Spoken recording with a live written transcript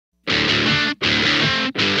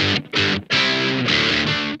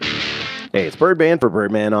Hey, it's Birdman for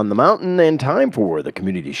Birdman on the Mountain, and time for the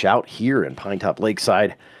community shout here in Pinetop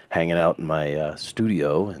Lakeside. Hanging out in my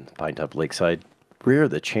studio in Pinetop Lakeside, rear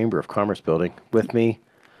of the Chamber of Commerce building. With me,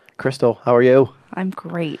 Crystal. How are you? I'm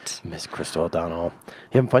great. Miss Cyrstal O'Donnell. You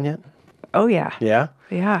having fun yet? Oh, yeah. Yeah?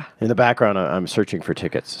 Yeah. In the background, I'm searching for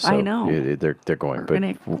tickets. So I know. They're going.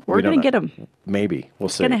 We're going to get them. Maybe. We'll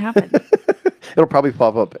see. It's going to happen. It'll probably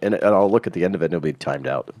pop up, and I'll look at the end of it, and it'll be timed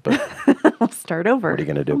out. But We'll start over. what are you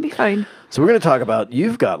going to do? We'll be fine. So we're going to talk about,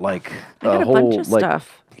 you've got like I got a whole bunch of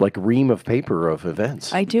stuff. like ream of paper of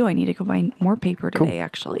events. I do. I need to go buy more paper today,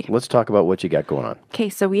 actually. Let's talk about what you got going on. Okay,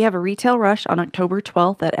 so we have a retail rush on October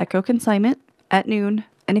 12th at Echo Consignment at noon.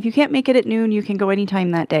 And if you can't make it at noon, you can go anytime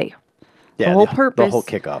that day. Yeah, the whole purpose. The whole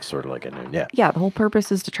kickoff sort of like at noon, yeah. Yeah, the whole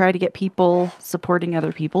purpose is to try to get people supporting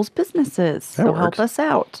other people's businesses. That So works. help us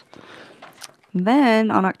out.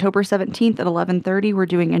 Then on October 17th at 11:30, we're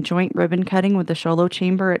doing a joint ribbon cutting with the Sholo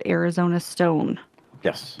Chamber at Arizona Stone.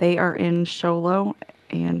 Yes. They are in Sholo,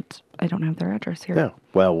 and I don't have their address here. Yeah.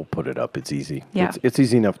 Well, we'll put it up. It's easy. Yeah. It's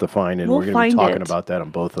easy enough to find, and We'll we're going to be find talking it. about that on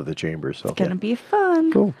both of the chambers. So It's going to be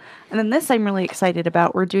fun. Cool. And then this I'm really excited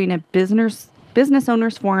about. We're doing a business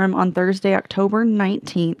owners forum on Thursday, October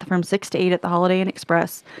 19th from 6 to 8 at the Holiday Inn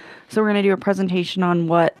Express. So we're going to do a presentation on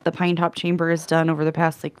what the Pinetop Chamber has done over the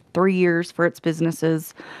past 3 years for its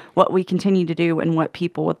businesses, what we continue to do, and what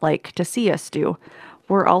people would like to see us do.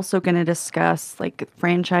 We're also going to discuss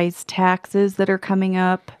franchise taxes that are coming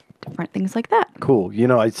up, different things like that. Cool. You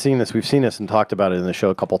know, I've seen this. We've seen this and talked about it in the show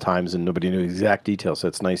a couple times, and nobody knew exact details. So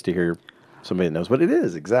it's nice to hear somebody that knows what it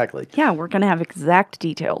is exactly. Yeah, we're going to have exact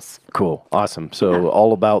details. Cool. Awesome. So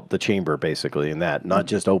all about the chamber, basically, and that, not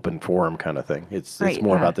just open forum kind of thing. It's Right,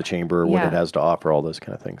 more yeah. about the chamber, what Yeah. it has to offer, all those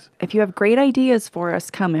kind of things. If you have great ideas for us,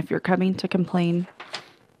 come. If you're coming to complain,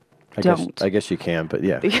 don't. I guess you can, but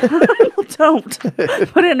yeah. don't.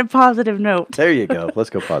 Put it in a positive note. There you go. Let's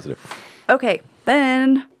go positive. Okay,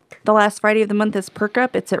 then the last Friday of the month is Perk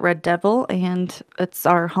Up. It's at Red Devil, and it's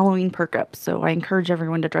our Halloween Perk Up. So I encourage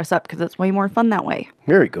everyone to dress up because it's way more fun that way.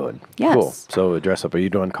 Very good. Yes. Cool. So dress up. Are you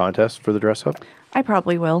doing contests for the dress up? I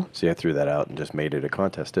probably will. See, I threw that out and just made it a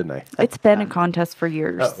contest, didn't I? It's been a contest for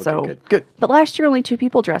years. Oh, okay, so good. Good. But last year only 2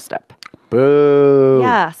 people dressed up. Boo.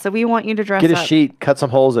 Yeah, so we want you to dress Get a up. sheet, cut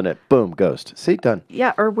some holes in it. Boom, ghost. See, done.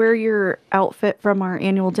 Yeah, or wear your outfit from our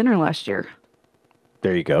annual dinner last year.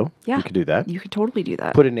 There you go. Yeah. You could do that. You could totally do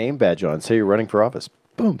that. Put a name badge on. Say you're running for office.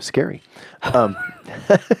 Boom, scary.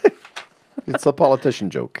 It's a politician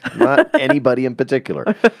joke, not anybody in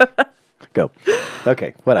particular. Go.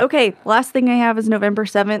 Okay, what up? Okay, last thing I have is November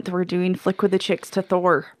 7th. We're doing Flick with the Chicks to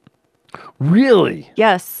Thor. Really?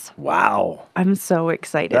 Yes, Wow. I'm so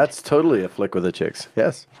excited. That's totally a flick with the chicks.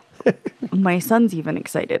 Yes. My son's even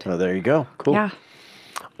excited. Oh, there you go. Cool. Yeah.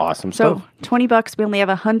 Awesome So stuff. $20. We only have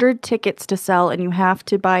 100 tickets to sell, and you have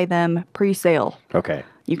to buy them pre-sale. Okay.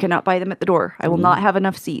 You cannot buy them at the door. I will not have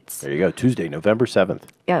enough seats. There you go. Tuesday, November 7th.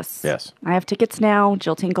 Yes. Yes. I have tickets now.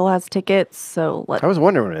 Jill Tinkle has tickets. So I was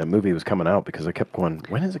wondering when that movie was coming out because I kept going,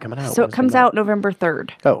 when is it coming out? So When it is comes out November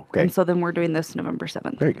 3rd. Oh, okay. And so then we're doing this November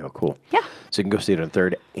 7th. There you go. Cool. Yeah. So you can go see it on the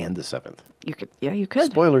 3rd and the 7th. You could. Yeah, you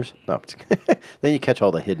could. Spoilers. No. Then you catch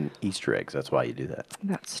all the hidden Easter eggs. That's why you do that.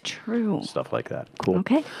 That's true. Stuff like that. Cool.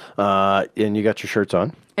 Okay. And you got your shirts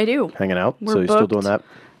on, I do. hanging out. We're so you're still doing booked.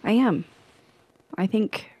 that? I am. I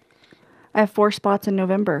think I have 4 spots in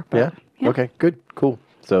November. But Yeah. Okay. Good. Cool.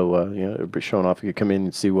 So, it'll be showing off. You can come in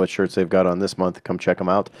and see what shirts they've got on this month. Come check them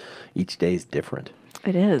out. Each day is different.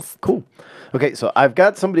 It is. Cool. Okay. So I've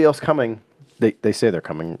got somebody else coming. They say they're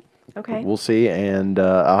coming. Okay. We'll see. And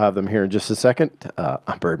I'll have them here in just a second.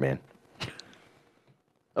 I'm Birdman.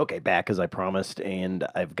 Okay. Back as I promised. And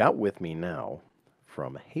I've got with me now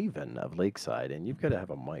from Haven of Lakeside. And you've got to have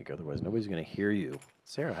a mic. Otherwise, nobody's going to hear you.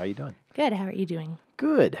 Sarah, how you doing? Good. How are you doing?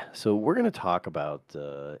 Good. So we're going to talk about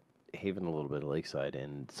Haven a little bit of Lakeside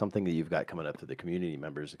and something that you've got coming up to the community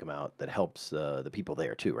members to come out that helps the people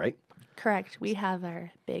there too, right? Correct. We have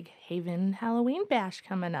our big Haven Halloween Bash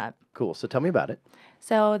coming up. Cool. So tell me about it.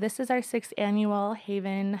 So this is our 6th annual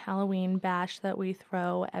Haven Halloween Bash that we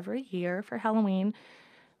throw every year for Halloween.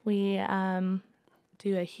 We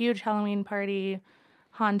do a huge Halloween party,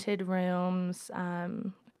 haunted rooms,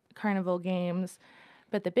 carnival games.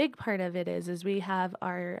 But the big part of it is we have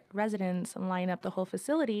our residents line up the whole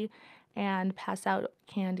facility and pass out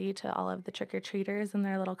candy to all of the trick-or-treaters in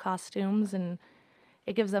their little costumes, and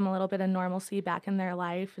it gives them a little bit of normalcy back in their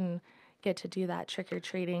life and get to do that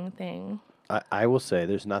trick-or-treating thing. I will say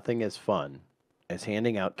there's nothing as fun is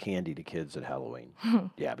handing out candy to kids at Halloween.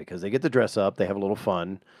 Yeah, because they get to dress up, they have a little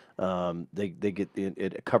fun. They get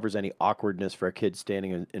it covers any awkwardness for a kid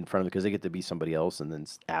standing in front of them because they get to be somebody else and then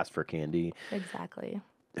ask for candy. Exactly.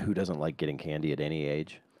 Who doesn't like getting candy at any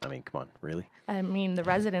age? I mean, come on, really? I mean, the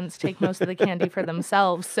residents take most of the candy for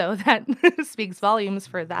themselves, so that speaks volumes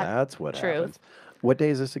for that. That's what truth. happens. What day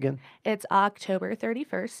is this again? It's October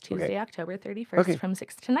 31st, Tuesday, October 31st, Okay. from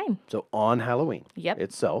 6 to 9. So on Halloween Yep.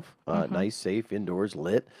 itself, nice, safe, indoors,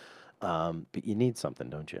 lit. But you need something,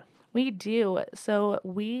 don't you? We do. So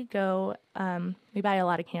we go, we buy a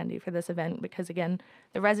lot of candy for this event because, again,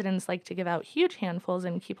 the residents like to give out huge handfuls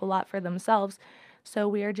and keep a lot for themselves. So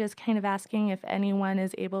we are just kind of asking if anyone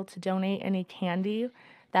is able to donate any candy.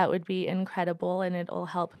 That would be incredible, and it'll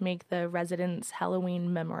help make the residents'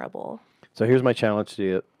 Halloween memorable. So here's my challenge to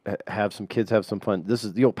you. Have some kids have some fun. This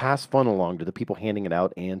is, you'll pass fun along to the people handing it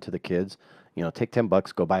out and to the kids. You know, take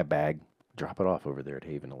 $10, go buy a bag, drop it off over there at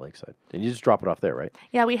Haven at Lakeside. And you just drop it off there, right?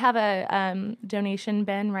 Yeah, we have a donation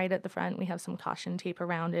bin right at the front. We have some caution tape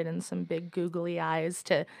around it and some big googly eyes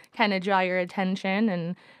to kind of draw your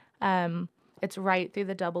attention. And it's right through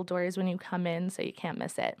the double doors when you come in, so you can't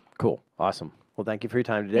miss it. Cool. Awesome. Well, thank you for your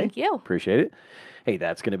time today. Thank you. Appreciate it. Hey,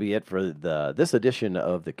 that's going to be it for this edition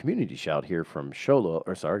of the Community Shout here from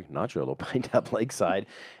Pinetop Lakeside.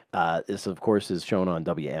 This, of course, is shown on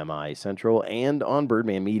WMI Central and on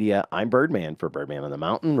Birdman Media. I'm Birdman for Birdman on the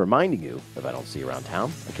Mountain, reminding you, if I don't see you around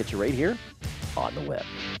town, I'll catch you right here on the web.